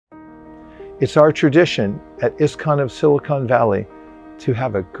It's our tradition at ISKCON of Silicon Valley to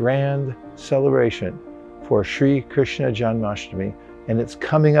have a grand celebration for Sri Krishna Janmashtami, and it's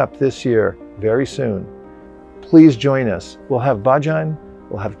coming up this year very soon. Please join us. We'll have bhajan,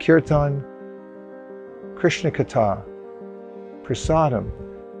 we'll have kirtan, Krishna Katha, prasadam,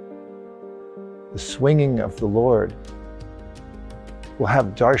 the swinging of the Lord. We'll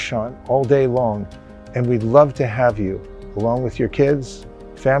have darshan all day long, and we'd love to have you along with your kids,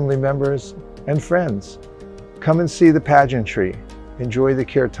 family members, and friends. Come and see the pageantry, enjoy the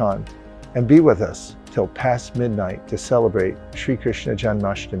kirtan, and be with us till past midnight to celebrate Sri Krishna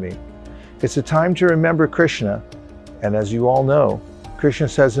Janmashtami. It's a time to remember Krishna, and as you all know, Krishna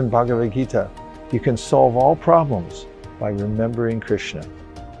says in Bhagavad Gita, you can solve all problems by remembering Krishna.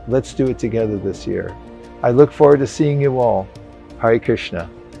 Let's do it together this year. I look forward to seeing you all. Hare Krishna.